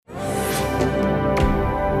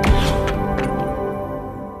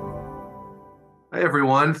Hi,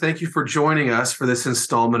 everyone. Thank you for joining us for this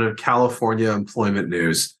installment of California Employment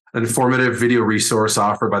News, an informative video resource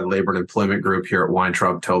offered by the Labor and Employment Group here at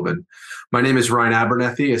Weintraub Tobin. My name is Ryan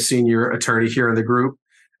Abernethy, a senior attorney here in the group,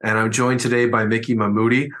 and I'm joined today by Mickey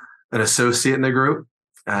Mahmoudi, an associate in the group.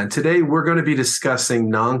 And today we're going to be discussing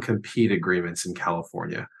non-compete agreements in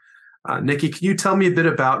California. Nikki, can you tell me a bit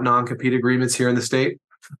about non-compete agreements here in the state?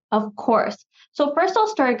 Of course. So first I'll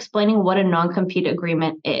start explaining what a non-compete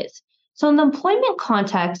agreement is. So in the employment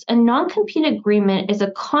context, a non-compete agreement is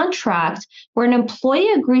a contract where an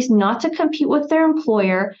employee agrees not to compete with their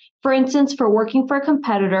employer, for instance, for working for a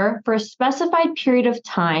competitor for a specified period of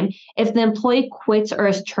time if the employee quits or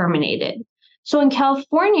is terminated. So in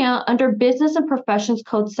California, under Business and Professions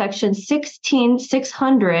Code Section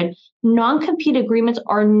 16600, non-compete agreements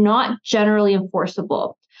are not generally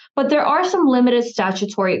enforceable, but there are some limited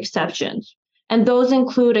statutory exceptions. And those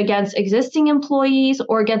include against existing employees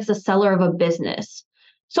or against the seller of a business.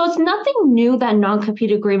 So it's nothing new that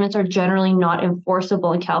non-compete agreements are generally not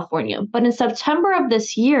enforceable in California. But in September of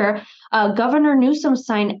this year, Governor Newsom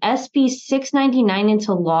signed SB 699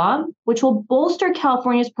 into law, which will bolster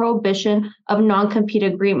California's prohibition of non-compete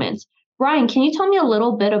agreements. Ryan, can you tell me a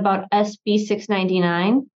little bit about SB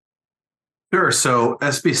 699? Sure. So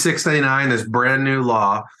SB 699 is brand new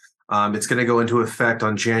law. It's going to go into effect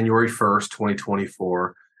on January 1st,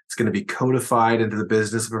 2024. It's going to be codified into the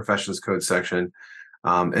Business and Professions Code section.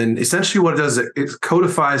 And essentially what it does, it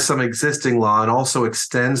codifies some existing law and also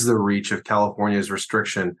extends the reach of California's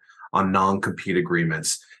restriction on non-compete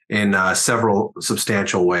agreements in several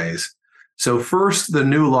substantial ways. So first, the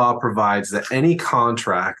new law provides that any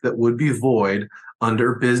contract that would be void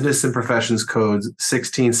under Business and Professions Code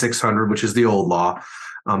 16600, which is the old law,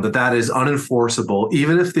 that is unenforceable,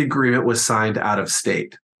 even if the agreement was signed out of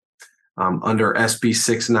state. Under SB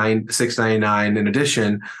 699, in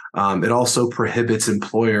addition, it also prohibits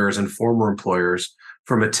employers and former employers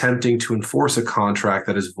from attempting to enforce a contract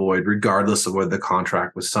that is void, regardless of whether the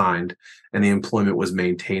contract was signed and the employment was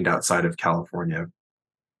maintained outside of California.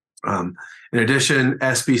 In addition,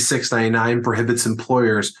 SB 699 prohibits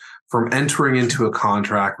employers from entering into a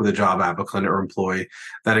contract with a job applicant or employee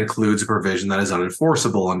that includes a provision that is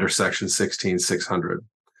unenforceable under Section 16600.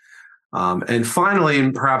 And finally,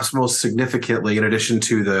 and perhaps most significantly, in addition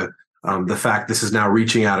to the fact this is now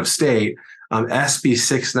reaching out of state, SB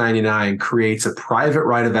 699 creates a private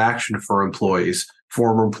right of action for employees,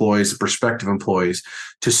 former employees, prospective employees,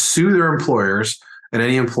 to sue their employers and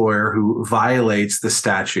any employer who violates the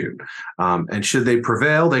statute. And should they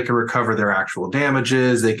prevail, they can recover their actual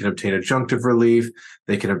damages, they can obtain adjunctive relief,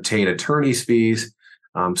 they can obtain attorney's fees.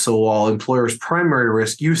 So while employers' primary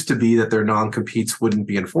risk used to be that their non-competes wouldn't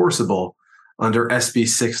be enforceable, under SB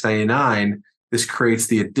 699, this creates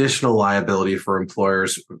the additional liability for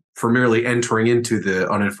employers for merely entering into the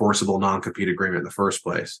unenforceable non-compete agreement in the first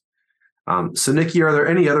place. So Nikki, are there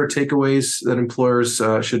any other takeaways that employers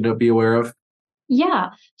should be aware of? Yeah.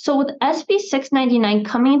 So with SB 699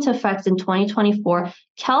 coming into effect in 2024,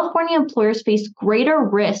 California employers face greater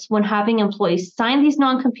risks when having employees sign these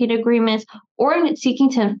non-compete agreements or in seeking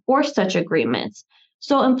to enforce such agreements.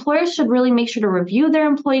 So employers should really make sure to review their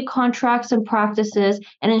employee contracts and practices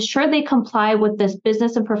and ensure they comply with this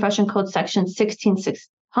Business and Profession Code Section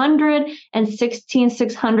 16600 and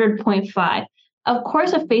 16600.5. Of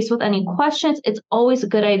course, if faced with any questions, it's always a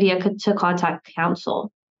good idea to contact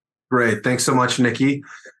counsel. Great. Thanks so much, Nikki.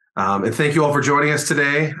 And thank you all for joining us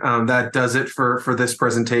today. That does it for this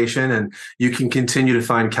presentation. And you can continue to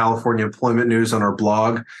find California employment news on our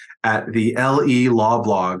blog at the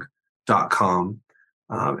lelawblog.com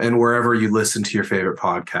and wherever you listen to your favorite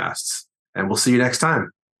podcasts. And we'll see you next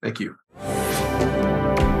time. Thank you.